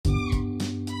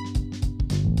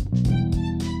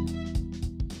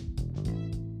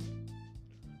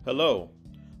Hello,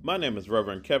 my name is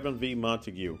Reverend Kevin V.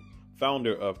 Montague,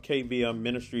 founder of KVM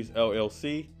Ministries,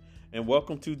 LLC, and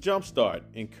welcome to Jumpstart,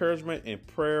 Encouragement and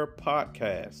Prayer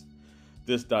Podcast.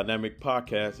 This dynamic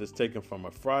podcast is taken from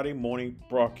a Friday morning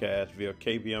broadcast via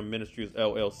KVM Ministries,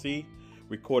 LLC,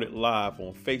 recorded live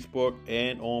on Facebook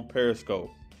and on Periscope.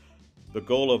 The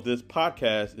goal of this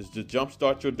podcast is to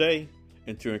jumpstart your day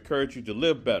and to encourage you to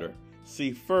live better,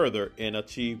 see further, and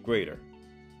achieve greater.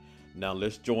 Now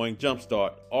let's join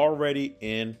Jumpstart, already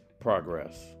in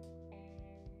progress.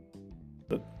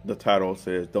 The title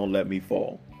says, Don't Let Me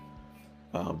Fall.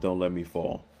 Don't let me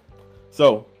fall.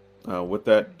 So, with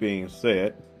that being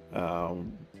said,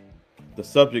 the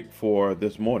subject for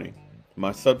this morning,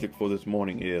 my subject for this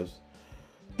morning is,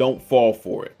 don't fall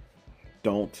for it.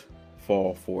 Don't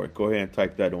fall for it. Go ahead and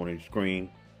type that on the screen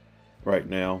right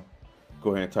now.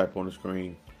 Go ahead and type on the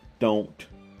screen, don't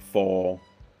fall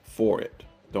for it.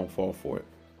 Don't fall for it.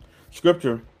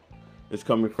 Scripture is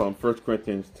coming from 1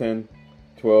 Corinthians 10,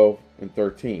 12, and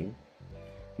 13.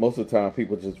 Most of the time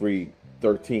people just read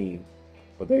 13,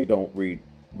 but they don't read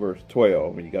verse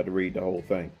 12, and you got to read the whole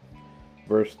thing.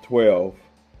 Verse 12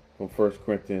 from 1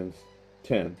 Corinthians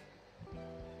 10,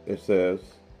 it says,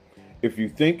 if you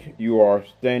think you are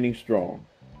standing strong,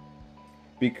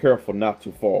 be careful not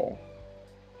to fall.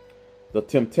 The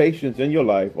temptations in your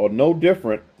life are no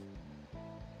different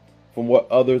from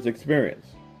what others experience.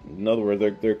 In other words,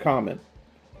 they're common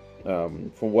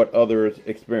from what others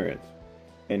experience.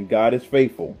 And God is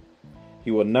faithful.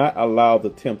 He will not allow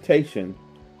the temptation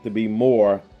to be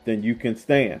more than you can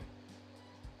stand.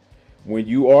 When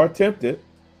you are tempted,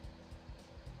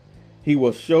 He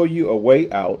will show you a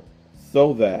way out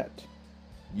so that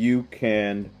you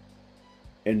can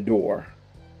endure.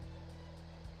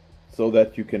 So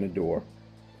that you can endure.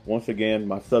 Once again,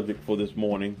 my subject for this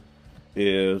morning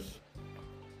is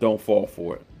don't fall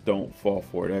for it. Don't fall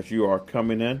for it. As you are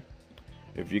coming in,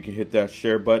 if you can hit that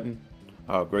share button,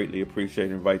 I'll greatly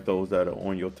appreciate it. Invite those that are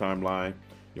on your timeline,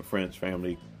 your friends,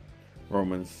 family,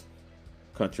 Romans,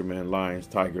 countrymen, lions,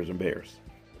 tigers, and bears.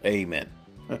 Amen.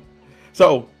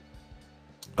 So,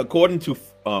 according to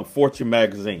Fortune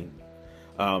magazine,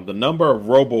 the number of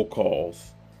robocalls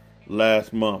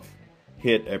last month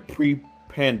hit a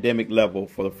pre-pandemic level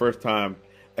for the first time,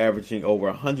 averaging over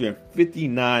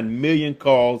 159 million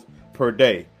calls per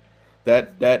day.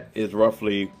 That is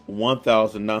roughly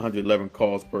 1,911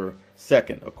 calls per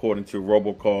second, according to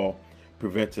Robocall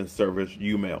Prevention Service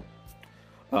UMail.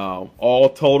 All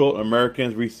total,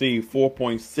 Americans received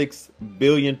 4.6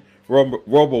 billion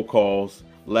robocalls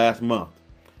last month,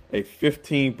 a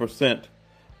 15%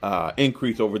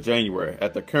 increase over January.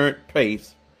 At the current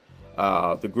pace,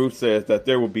 the group says that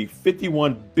there will be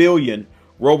 51 billion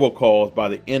robocalls by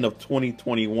the end of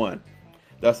 2021.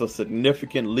 That's a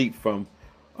significant leap from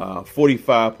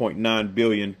 45.9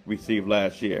 billion received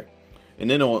last year. And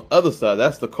then on the other side,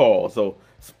 that's the call. So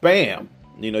spam,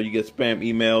 you get spam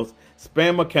emails.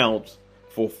 Spam accounts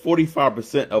for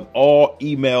 45% of all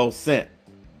emails sent.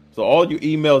 So all your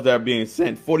emails that are being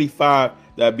sent, 45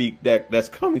 that's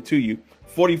coming to you,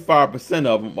 45%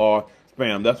 of them are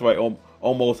spam. That's right.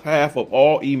 Almost half of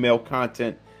all email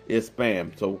content is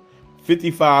spam. So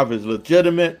 55 is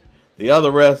legitimate. The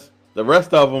rest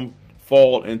of them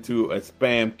fall into a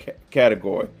spam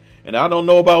category. And I don't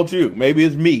know about you. Maybe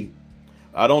it's me.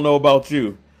 I don't know about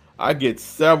you. I get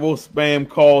several spam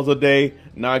calls a day,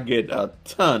 and I get a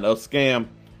ton of spam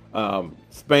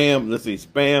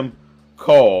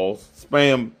calls,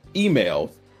 spam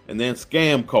emails, and then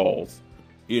scam calls,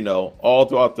 all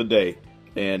throughout the day.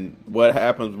 And what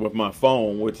happens with my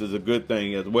phone, which is a good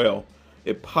thing as well,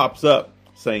 it pops up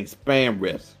saying spam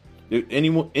risk. Do any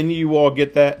of you all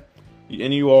get that? Any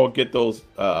of you all get those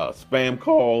spam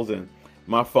calls, and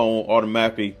my phone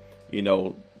automatically,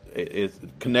 is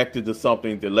connected to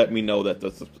something to let me know that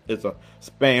it's a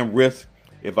spam risk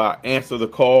if I answer the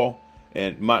call.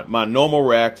 And my normal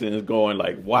reaction is going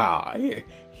like, wow,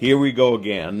 here we go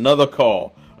again. Another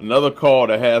call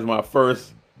that has my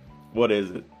first, what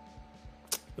is it?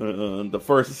 The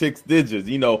first 6 digits.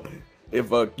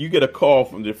 If you get a call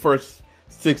from the first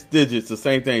 6 digits, the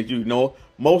same thing as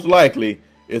most likely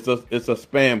it's a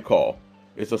spam call.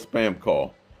 It's a spam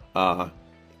call.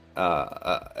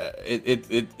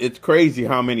 It's crazy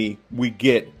how many we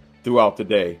get throughout the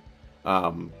day.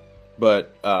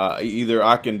 But either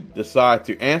I can decide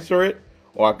to answer it,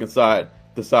 or I can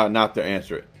decide not to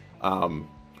answer it.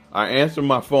 I answer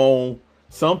my phone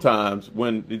sometimes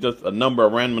when just a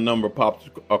random number pops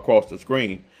across the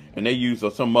screen, and they use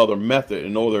some other method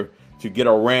in order to get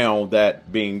around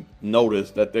that being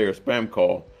noticed that they're a spam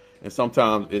call. And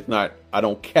sometimes it's not, I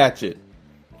don't catch it.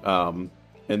 And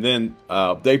And then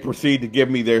they proceed to give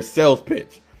me their sales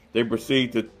pitch. They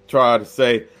proceed to try to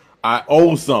say, I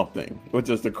owe something, which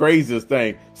is the craziest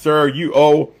thing. Sir, you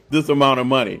owe this amount of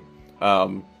money.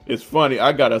 It's funny.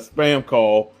 I got a spam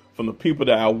call from the people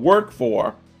that I work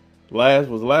for. Last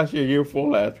year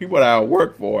before last. People that I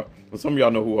work for. And some of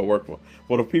y'all know who I work for.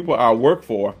 For the people I work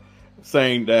for,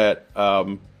 saying that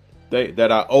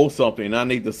that I owe something and I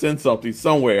need to send something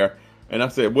somewhere. And I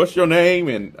said, what's your name?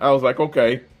 And I was like,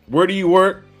 okay, where do you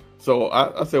work? So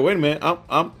I said, wait a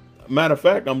minute. Matter of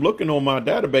fact, I'm looking on my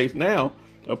database now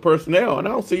of personnel, and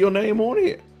I don't see your name on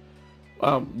here.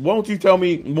 Why don't you tell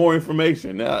me more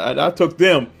information? I took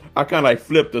them. I kind of like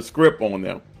flipped the script on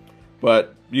them.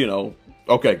 But, you know,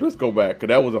 okay, let's go back, because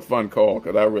that was a fun call,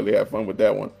 because I really had fun with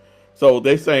that one. So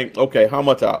they saying, okay, how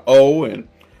much I owe, and,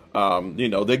 you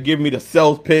know, they give me the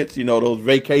sales pitch, you know, those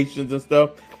vacations and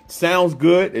stuff. Sounds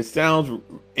good.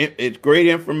 It's great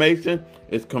information.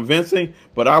 It's convincing.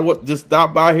 But I would just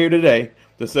stop by here today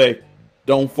to say,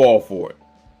 don't fall for it.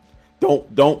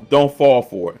 Don't fall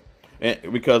for it.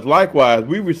 And because likewise,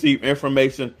 we receive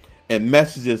information and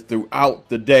messages throughout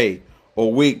the day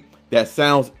or week that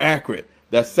sounds accurate,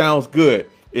 that sounds good,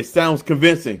 it sounds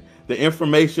convincing. The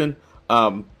information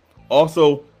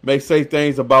also may say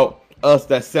things about us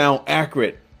that sound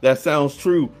accurate, that sounds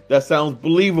true, that sounds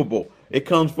believable. It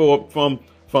comes from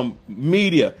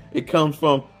media. It comes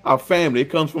from our family. It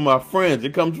comes from our friends.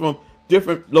 It comes from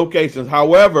different locations.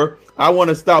 However, I want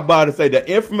to stop by to say the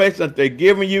information that they're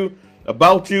giving you,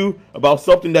 about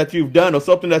something that you've done or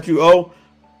something that you owe,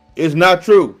 is not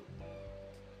true.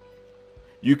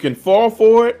 You can fall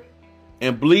for it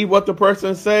and believe what the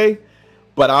person say,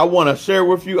 but I want to share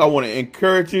with you. I want to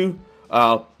encourage you.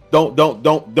 Don't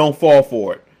fall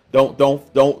for it.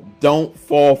 Don't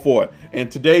fall for it. And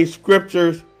today's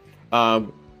scriptures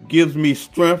gives me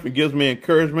strength and gives me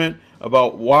encouragement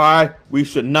about why we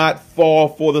should not fall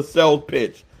for the sales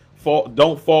pitch.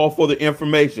 Don't fall for the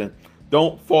information.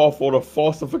 Don't fall for the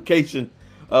falsification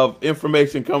of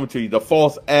information coming to you, the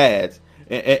false ads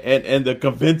and the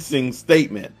convincing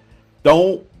statement.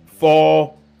 Don't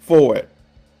fall for it.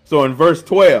 So in verse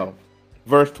 12,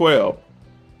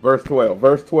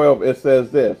 it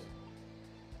says this.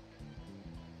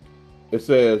 It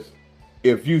says,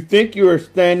 if you think you are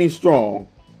standing strong,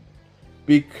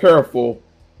 be careful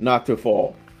not to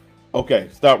fall. Okay,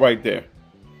 stop right there.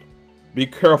 Be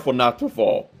careful not to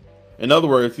fall. In other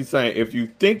words, he's saying, if you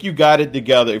think you got it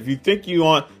together, if you think you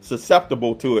aren't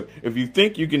susceptible to it, if you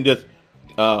think you can just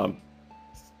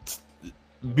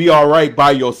be all right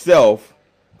by yourself,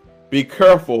 be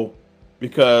careful,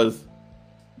 because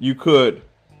you could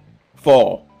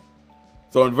fall.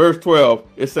 So in verse 12,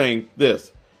 it's saying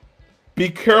this: be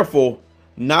careful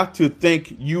not to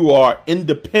think you are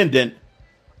independent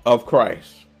of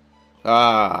Christ.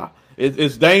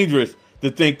 It's dangerous to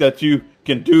think that you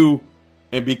can do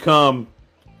and become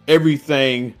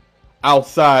everything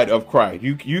outside of Christ.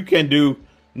 You can do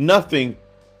nothing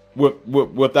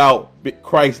without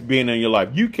Christ being in your life.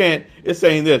 You can't. It's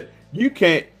saying this: you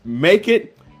can't make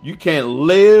it. You can't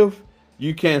live.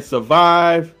 You can't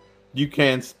survive. You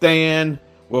can't stand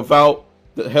without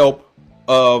the help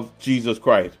of Jesus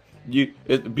Christ.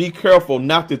 Be careful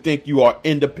not to think you are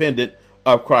independent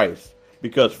of Christ,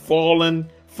 because falling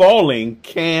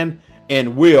can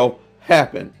and will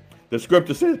happen. The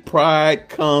scripture says pride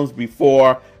comes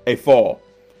before a fall.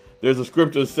 There's a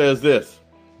scripture that says this: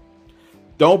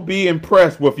 don't be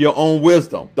impressed with your own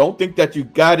wisdom. Don't think that you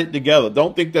got it together.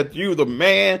 Don't think that you the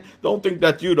man. Don't think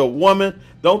that you the woman.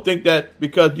 Don't think that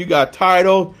because you got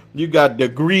titles, you got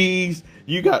degrees,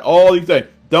 you got all these things.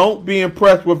 Don't be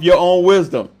impressed with your own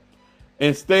wisdom.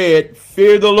 Instead,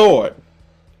 fear the Lord.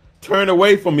 Turn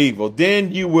away from evil.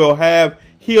 Then you will have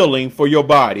healing for your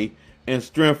body and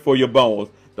strength for your bones.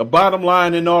 The bottom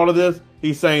line in all of this,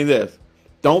 he's saying this: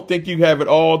 don't think you have it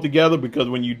all together, because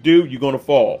when you do, you're going to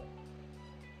fall.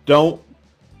 Don't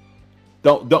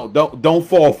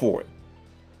fall for it.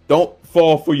 Don't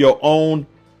fall for your own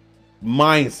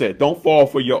mindset. Don't fall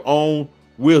for your own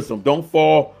wisdom. Don't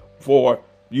fall for,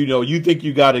 you think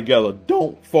you got it together.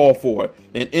 Don't fall for it.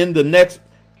 And in the next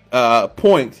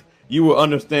point, you will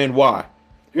understand why.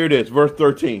 Here it is, verse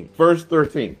 13. Verse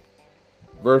 13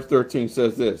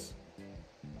 says this: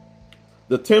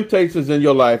 the temptations in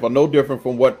your life are no different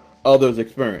from what others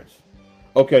experience.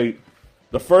 Okay,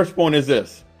 the first point is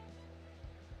this: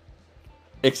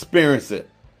 experience it.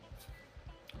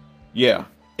 Yeah,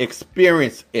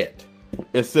 experience it.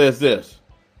 It says this: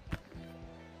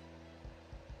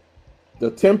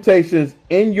 the temptations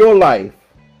in your life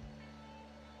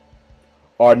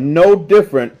are no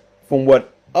different from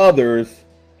what others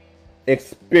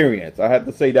experience. I have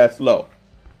to say that slow.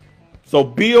 So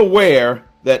be aware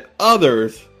that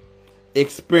others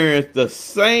experience the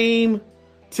same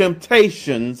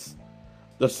temptations,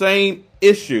 the same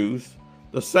issues,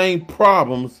 the same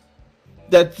problems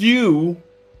that you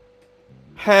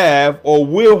have or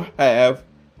will have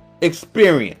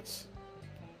experienced.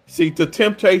 See, the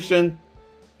temptation,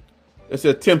 it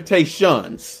says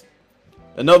temptations.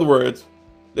 In other words,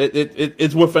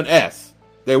 it's with an S.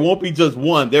 There won't be just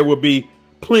one. There will be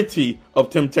plenty of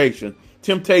temptation.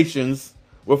 Temptations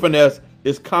with an S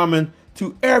is common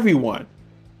to everyone.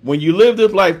 When you live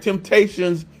this life,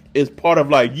 temptations is part of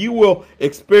life. You will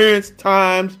experience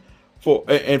times for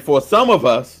some of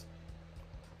us,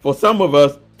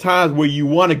 times where you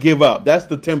want to give up. That's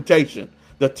the temptation.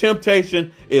 The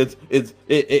temptation is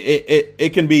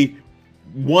it can be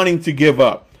wanting to give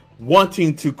up,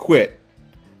 wanting to quit.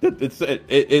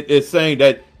 It's saying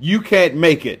that you can't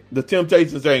make it. The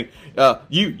temptation is saying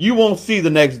you won't see the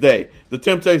next day. The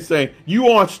temptation is saying you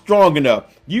aren't strong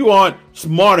enough. You aren't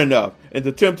smart enough. And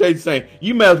the temptation is saying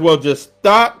you may as well just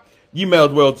stop. You may as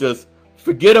well just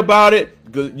forget about it.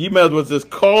 You may as well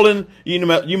just call in. You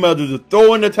may as well just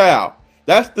throw in the towel.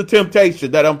 That's the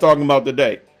temptation that I'm talking about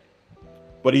today.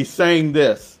 But he's saying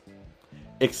this.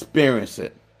 Experience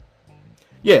it.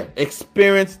 Yeah,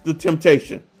 experience the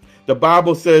temptation. The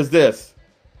Bible says this.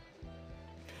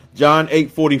 John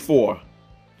 8:44.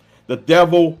 The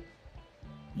devil,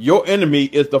 your enemy,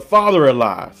 is the father of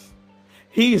lies.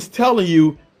 He is telling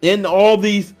you in all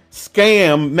these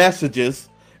scam messages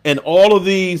and all of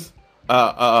these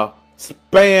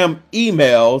spam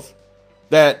emails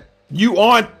that you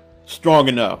aren't strong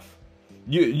enough.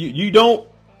 You don't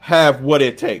have what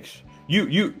it takes.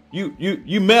 You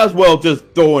may as well just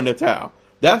throw in the towel.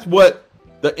 That's what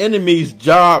the enemy's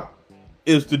job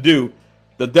is to do.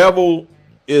 The devil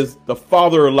is the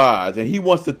father of lies, and he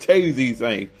wants to tell you these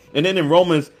things. And then in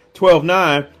Romans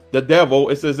 12:9, the devil,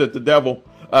 it says that the devil,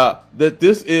 that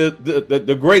this is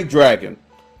the great dragon,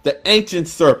 the ancient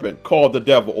serpent called the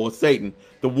devil or Satan,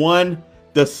 the one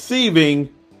deceiving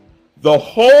the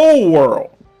whole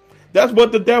world. That's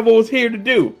what the devil is here to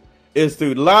do, is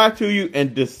to lie to you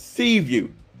and deceive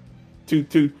you,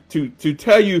 to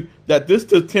tell you that this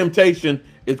temptation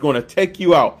is going to take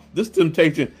you out. This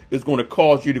temptation is going to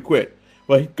cause you to quit.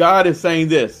 But God is saying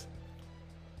this: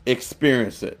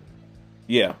 experience it.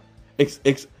 Yeah,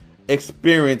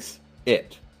 experience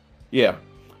it. Yeah.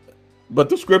 But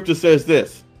the scripture says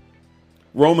this.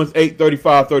 Romans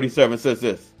 8:35-37 says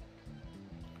this.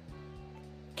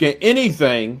 Can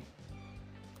anything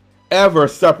ever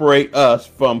separate us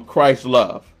from Christ's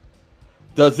love?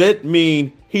 Does it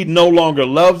mean he no longer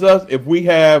loves us if we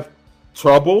have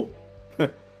trouble,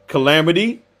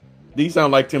 calamity? These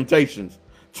sound like temptations.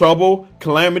 Trouble,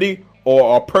 calamity, or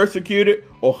are persecuted,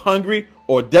 or hungry,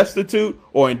 or destitute,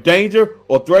 or in danger,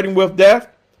 or threatened with death?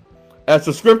 As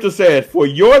the scripture says, for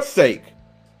your sake,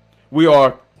 we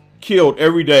are killed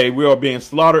every day. We are being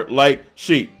slaughtered like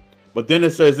sheep. But then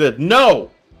it says this.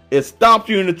 No, it stops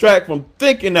you in the track from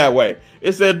thinking that way.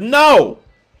 It said no.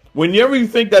 Whenever you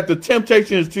think that the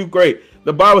temptation is too great,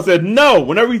 the Bible said no.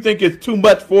 Whenever you think it's too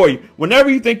much for you, whenever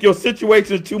you think your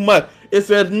situation is too much, it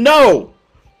says no.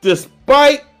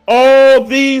 Despite all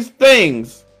these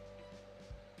things,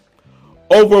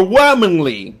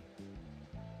 overwhelmingly,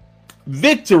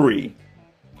 victory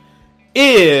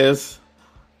is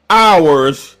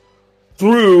ours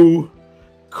through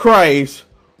Christ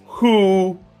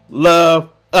who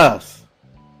loved us.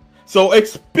 So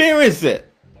experience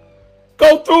it.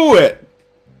 Go through it.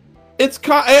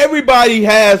 Everybody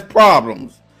has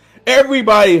problems.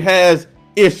 Everybody has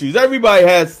issues. Everybody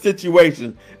has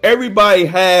situations. Everybody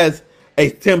has a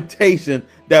temptation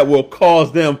that will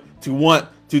cause them to want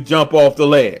to jump off the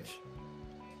ledge.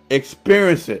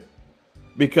 Experience it.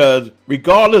 Because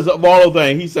regardless of all of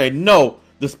things, he's saying, no,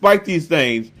 despite these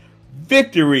things,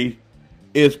 victory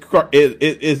is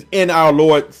in our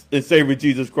Lord and Savior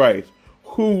Jesus Christ,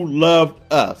 who loved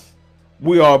us.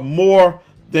 We are more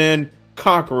than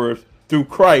conquerors through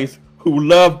Christ, who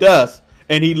loved us,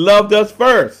 and he loved us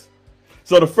first.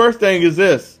 So the first thing is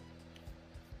this.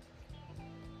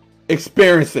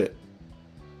 Experience it.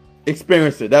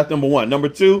 Experience it. That's number one. Number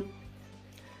two,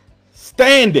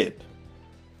 stand it.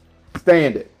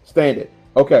 Stand it. Stand it.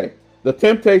 Okay. The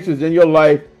temptations in your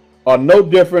life are no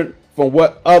different from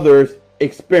what others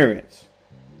experience.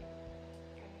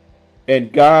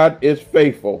 And God is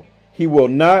faithful. He will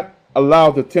not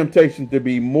allow the temptation to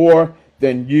be more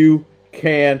than you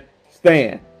can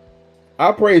stand.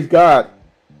 I praise God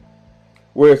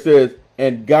where it says,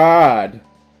 and God,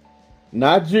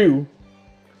 not you.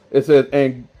 It says,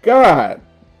 and God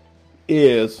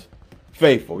is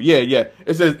faithful. Yeah.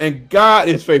 It says, and God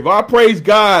is faithful. I praise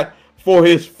God for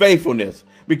his faithfulness,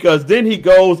 because then he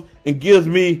goes and gives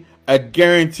me a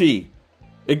guarantee.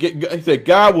 He said,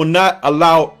 God will not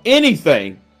allow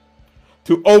anything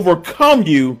to overcome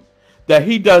you that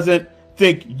he doesn't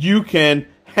think you can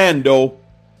handle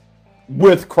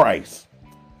with Christ.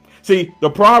 See, the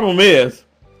problem is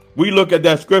we look at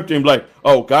that scripture and be like,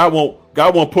 oh, God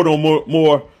won't put on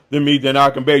more than me than I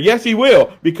can bear. Yes, he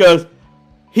will, because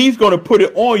he's going to put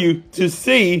it on you to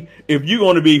see if you're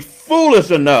going to be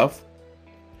foolish enough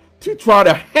to try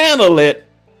to handle it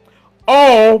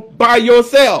all by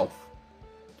yourself.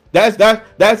 That's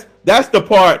the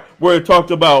part where it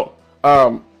talks about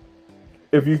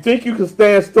if you think you can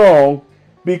stand strong,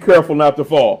 be careful not to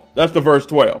fall. That's the verse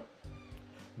 12.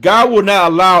 God will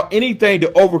not allow anything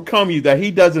to overcome you that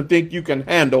he doesn't think you can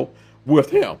handle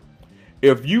with him.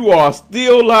 If you are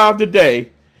still alive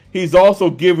today, he's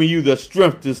also giving you the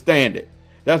strength to stand it.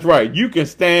 That's right. You can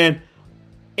stand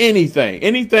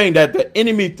anything that the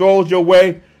enemy throws your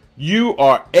way. You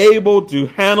are able to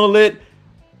handle it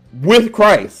with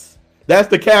Christ. That's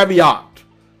the caveat.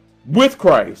 With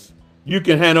Christ, you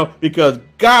can handle, because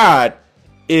God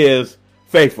is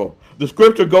faithful. The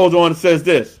scripture goes on and says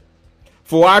this,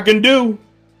 for I can do,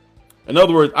 in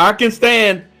other words, I can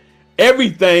stand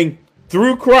everything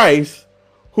through Christ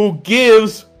who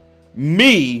gives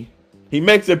me, he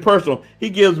makes it personal, he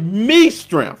gives me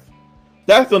strength.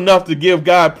 That's enough to give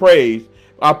God praise.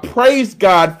 I praise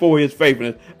God for his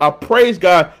faithfulness. I praise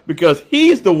God because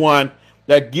he's the one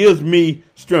that gives me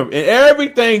strength. And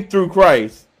everything through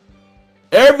Christ,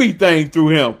 everything through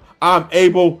him, I'm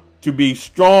able to be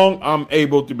strong. I'm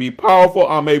able to be powerful.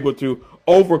 I'm able to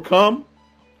overcome.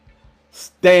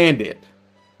 Stand it.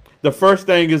 The first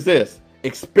thing is this,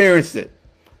 experience it.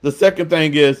 The second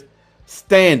thing is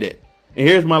stand it. And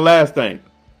here's my last thing.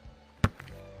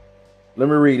 Let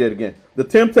me read it again. The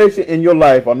temptation in your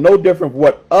life are no different from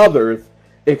what others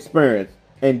experience,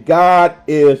 and God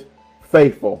is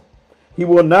faithful. He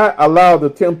will not allow the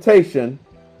temptation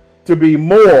to be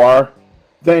more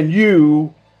than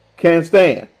you can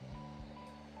stand.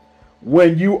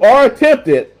 When you are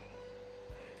tempted,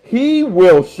 he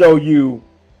will show you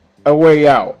a way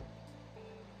out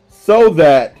so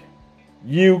that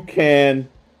you can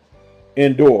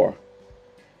endure.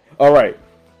 All right,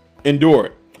 endure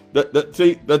it.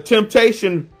 The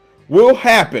temptation will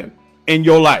happen in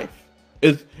your life.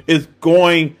 It's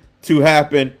going to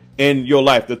happen in your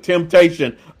life. The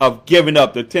temptation of giving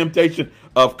up, the temptation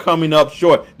of coming up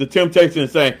short, the temptation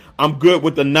of saying, I'm good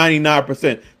with the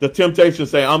 99%. The temptation of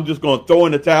saying, I'm just going to throw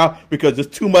in the towel because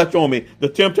it's too much on me. The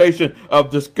temptation of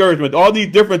discouragement, all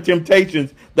these different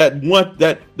temptations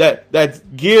that's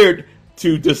geared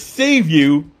to deceive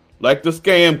you, like the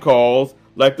scam calls,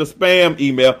 like the spam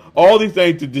email, all these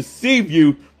things to deceive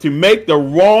you to make the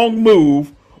wrong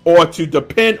move or to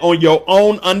depend on your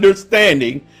own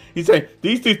understanding. He's saying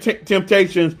these two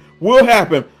temptations will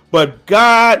happen, but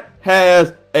God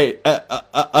has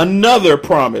another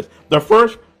promise. The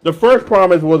first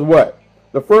promise was what?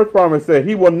 The first promise said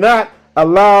he will not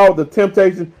allow the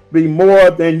temptation to be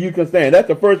more than you can stand. That's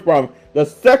the first promise. The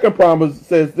second promise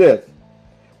says this: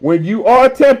 when you are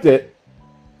tempted,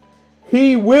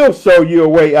 he will show you a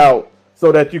way out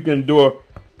so that you can endure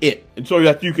it, and so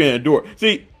that you can endure.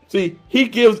 See, he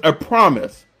gives a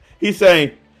promise. He's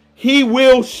saying he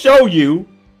will show you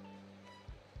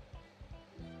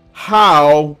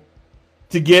how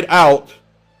to get out,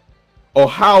 or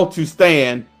how to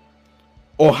stand,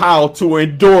 or how to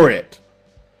endure it.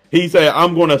 He said,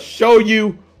 I'm going to show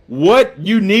you what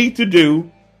you need to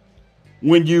do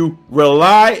when you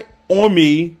rely on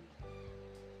me,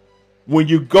 when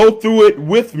you go through it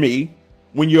with me,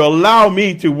 when you allow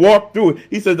me to walk through it.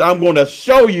 He says, I'm going to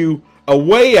show you a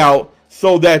way out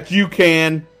so that you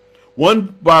can,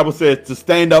 one Bible says, to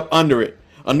stand up under it.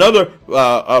 Another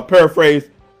paraphrase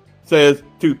says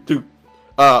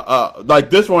like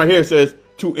this one here says,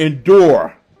 to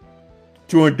endure.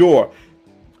 To endure.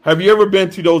 Have you ever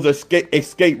been to those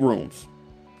escape rooms?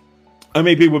 How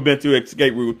many people have been to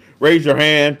escape rooms? Raise your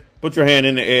hand. Put your hand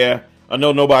in the air. I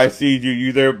know nobody sees you.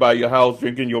 You're there by your house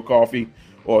drinking your coffee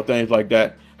or things like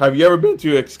that. Have you ever been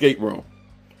to an escape room?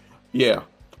 Yeah.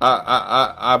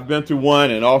 I've been to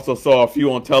one and also saw a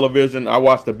few on television. I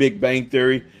watched The Big Bang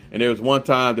Theory, and there was one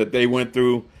time that they went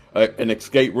through an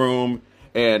escape room,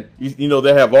 and you know,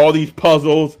 they have all these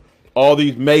puzzles, all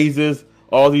these mazes,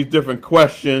 all these different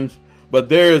questions, but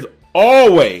there is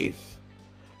always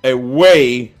a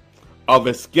way of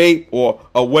escape or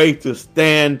a way to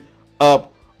stand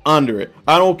up under it.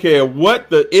 I don't care what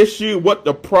the issue, what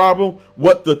the problem,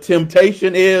 what the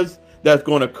temptation is. that's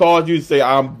going to cause you to say,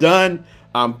 I'm done,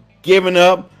 I'm giving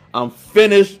up, I'm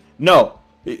finished. No,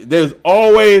 there's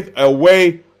always a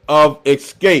way of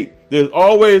escape. There's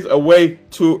always a way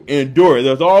to endure.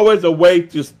 There's always a way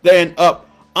to stand up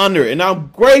under it. And I'm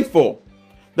grateful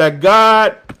that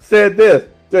God said this,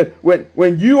 that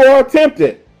when you are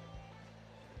tempted,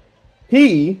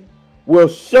 he will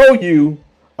show you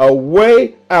a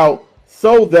way out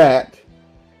so that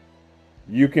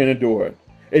you can endure it.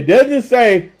 It doesn't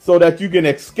say so that you can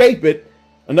escape it.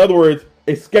 In other words,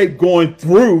 escape going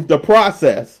through the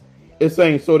process. It's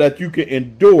saying so that you can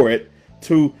endure it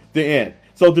to the end.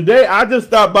 So today I just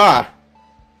stopped by.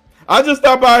 I just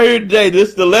stopped by here today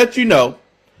just to let you know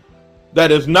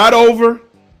that it's not over.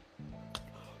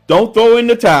 Don't throw in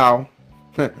the towel.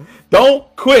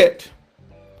 Don't quit.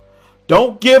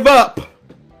 Don't give up.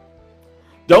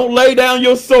 Don't lay down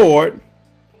your sword.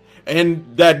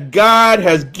 And that God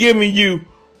has given you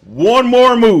one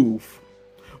more move,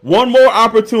 one more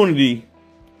opportunity,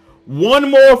 one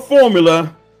more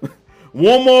formula,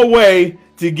 one more way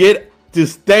to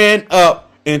stand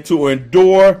up and to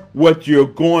endure what you're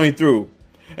going through.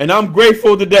 And I'm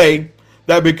grateful today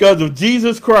that because of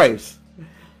Jesus Christ,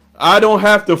 I don't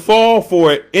have to fall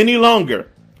for it any longer.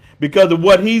 Because of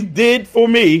what he did for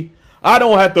me, I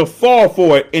don't have to fall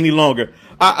for it any longer.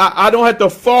 I don't have to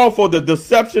fall for the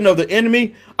deception of the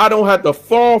enemy. I don't have to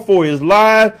fall for his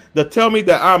lies to tell me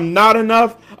that I'm not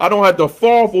enough. I don't have to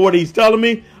fall for what he's telling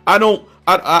me. I'm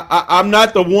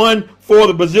not the one for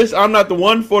the position. I'm not the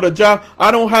one for the job.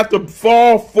 I don't have to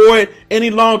fall for it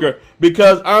any longer,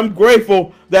 because I'm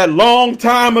grateful that long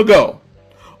time ago,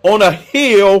 on a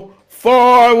hill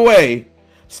far away,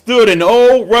 stood an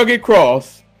old rugged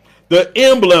cross, the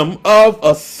emblem of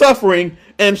a suffering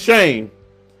and shame.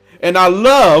 And I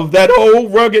love that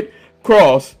old rugged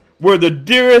cross where the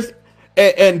dearest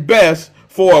and best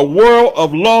for a world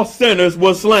of lost sinners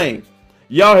was slain.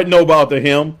 Y'all know about the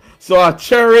hymn. So I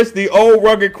cherish the old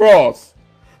rugged cross.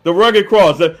 The rugged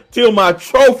cross. Till my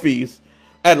trophies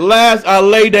at last I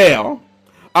lay down.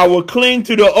 I will cling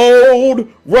to the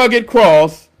old rugged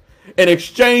cross and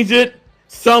exchange it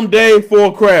someday for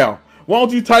a crown. Why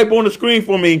don't you type on the screen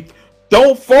for me?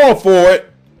 Don't fall for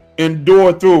it.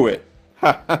 Endure through it.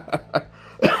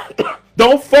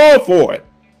 Don't fall for it.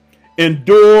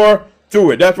 Endure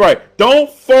through it. That's right. Don't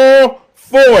fall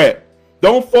for it.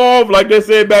 Don't fall, like they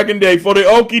said back in the day, for the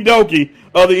okie dokie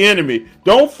of the enemy.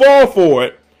 Don't fall for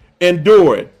it.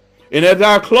 Endure it. And as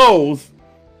I close,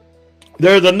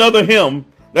 there's another hymn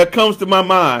that comes to my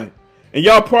mind. And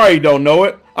y'all probably don't know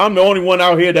it. I'm the only one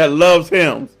out here that loves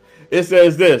hymns. It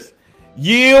says this: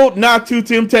 yield not to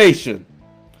temptation,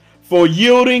 for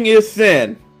yielding is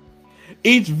sin.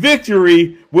 Each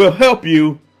victory will help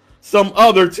you some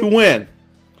other to win.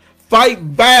 Fight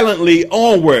violently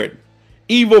onward.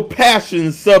 Evil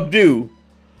passions subdue.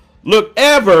 Look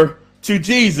ever to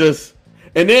Jesus.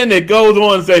 And then it goes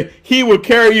on and say, he will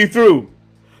carry you through.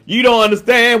 You don't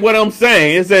understand what I'm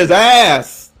saying. It says,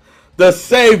 ask the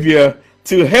Savior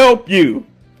to help you,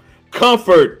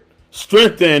 comfort,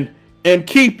 strengthen, and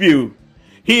keep you.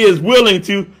 He is willing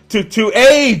to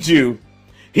aid you.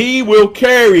 He will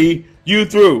carry you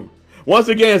through. Once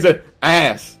again, it says,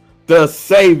 ask the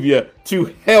Savior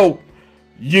to help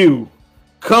you,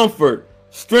 comfort,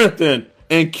 strengthen,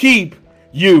 and keep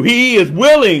you. He is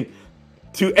willing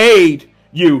to aid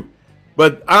you,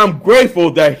 but I'm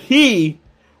grateful that he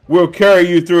will carry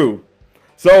you through.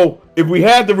 So if we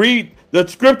had to read the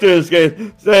scripture,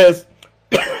 it says,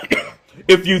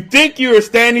 if you think you are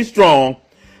standing strong,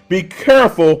 be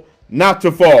careful not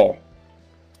to fall.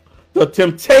 The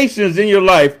temptations in your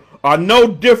life are no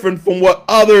different from what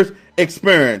others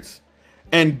experience.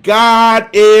 And God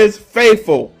is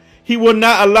faithful. He will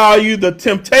not allow you the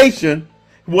temptation,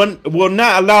 will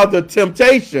not allow the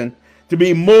temptation to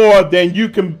be more than you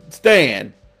can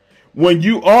stand. When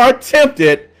you are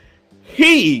tempted,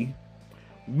 he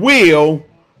will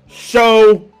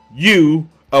show you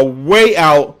a way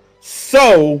out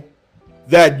so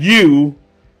that you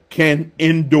can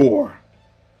endure.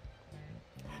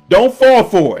 Don't fall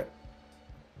for it.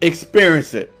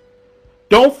 Experience it.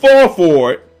 Don't fall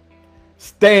for it.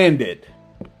 Stand it.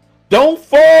 Don't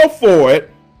fall for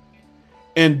it.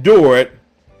 Endure it.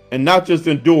 And not just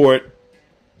endure it.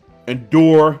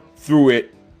 Endure through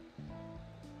it.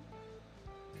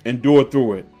 Endure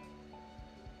through it.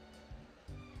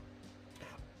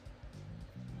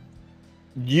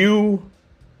 You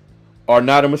are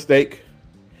not a mistake.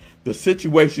 The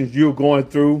situations you're going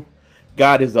through,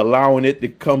 God is allowing it to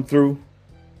come through.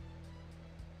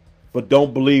 But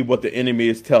don't believe what the enemy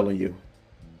is telling you.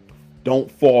 Don't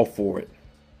fall for it.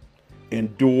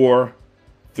 Endure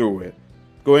through it.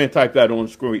 Go ahead and type that on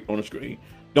the screen.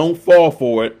 Don't fall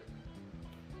for it.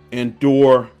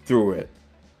 Endure through it.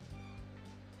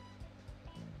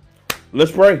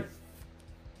 Let's pray.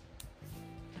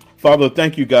 Father,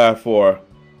 thank you, God, for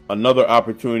another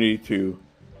opportunity to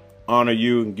honor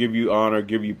you and give you honor,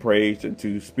 give you praise, and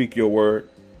to speak your word.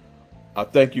 I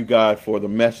thank you, God, for the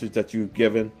message that you've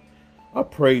given. I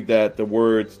pray that the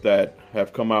words that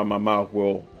have come out of my mouth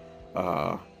will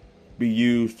be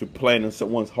used to plant in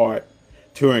someone's heart,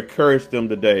 to encourage them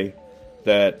today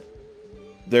that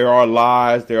there are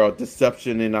lies, there are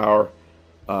deception in our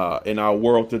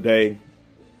world today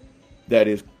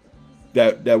that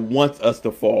wants us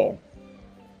to fall,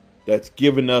 that's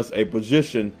given us a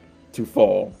position to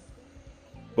fall.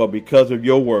 But because of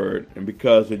your word and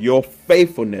because of your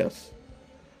faithfulness,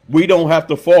 we don't have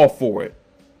to fall for it.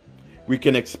 We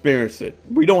can experience it.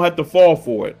 We don't have to fall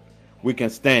for it. We can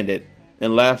stand it.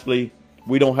 And lastly,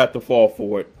 we don't have to fall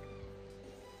for it.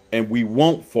 And we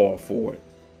won't fall for it.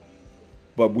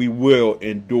 But we will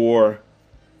endure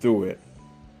through it.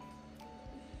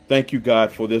 Thank you,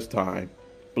 God, for this time.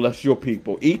 Bless your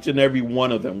people, each and every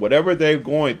one of them. Whatever they're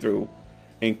going through,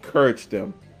 encourage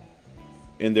them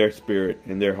in their spirit,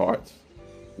 in their hearts.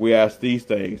 We ask these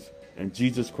things in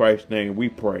Jesus Christ's name we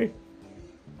pray.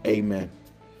 Amen.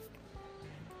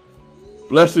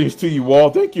 Blessings to you all.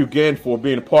 Thank you again for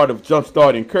being a part of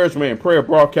Jumpstart Encouragement and Prayer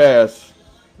Broadcast.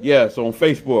 Yes, on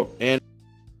Facebook. And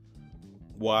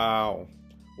wow,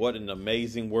 what an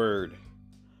amazing word.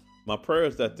 My prayer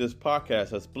is that this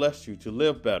podcast has blessed you to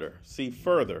live better, see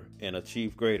further, and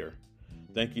achieve greater.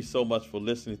 Thank you so much for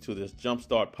listening to this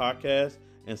Jumpstart podcast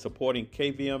and supporting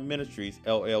KVM Ministries,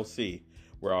 LLC,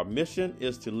 where our mission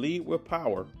is to lead with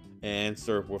power and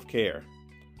serve with care.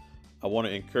 I want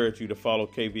to encourage you to follow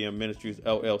KVM Ministries,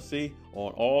 LLC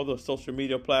on all the social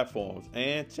media platforms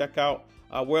and check out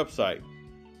our website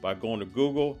by going to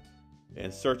Google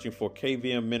and searching for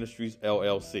KVM Ministries,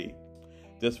 LLC.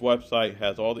 This website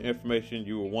has all the information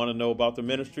you will want to know about the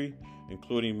ministry,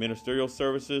 including ministerial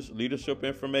services, leadership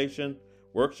information,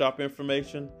 workshop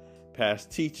information,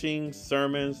 past teachings,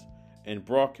 sermons, and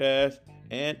broadcasts,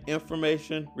 and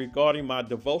information regarding my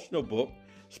devotional book,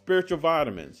 Spiritual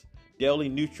Vitamins, Daily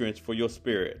Nutrients for Your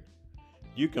Spirit.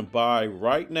 You can buy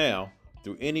right now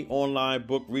through any online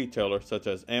book retailer such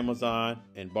as Amazon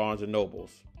and Barnes &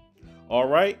 Nobles. All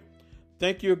right.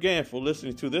 Thank you again for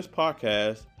listening to this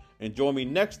podcast, and join me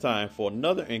next time for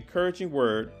another encouraging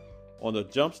word on the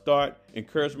Jumpstart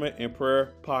Encouragement and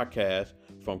Prayer podcast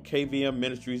from KVM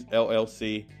Ministries,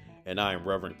 LLC, and I am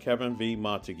Reverend Kevin V.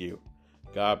 Montague.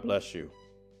 God bless you.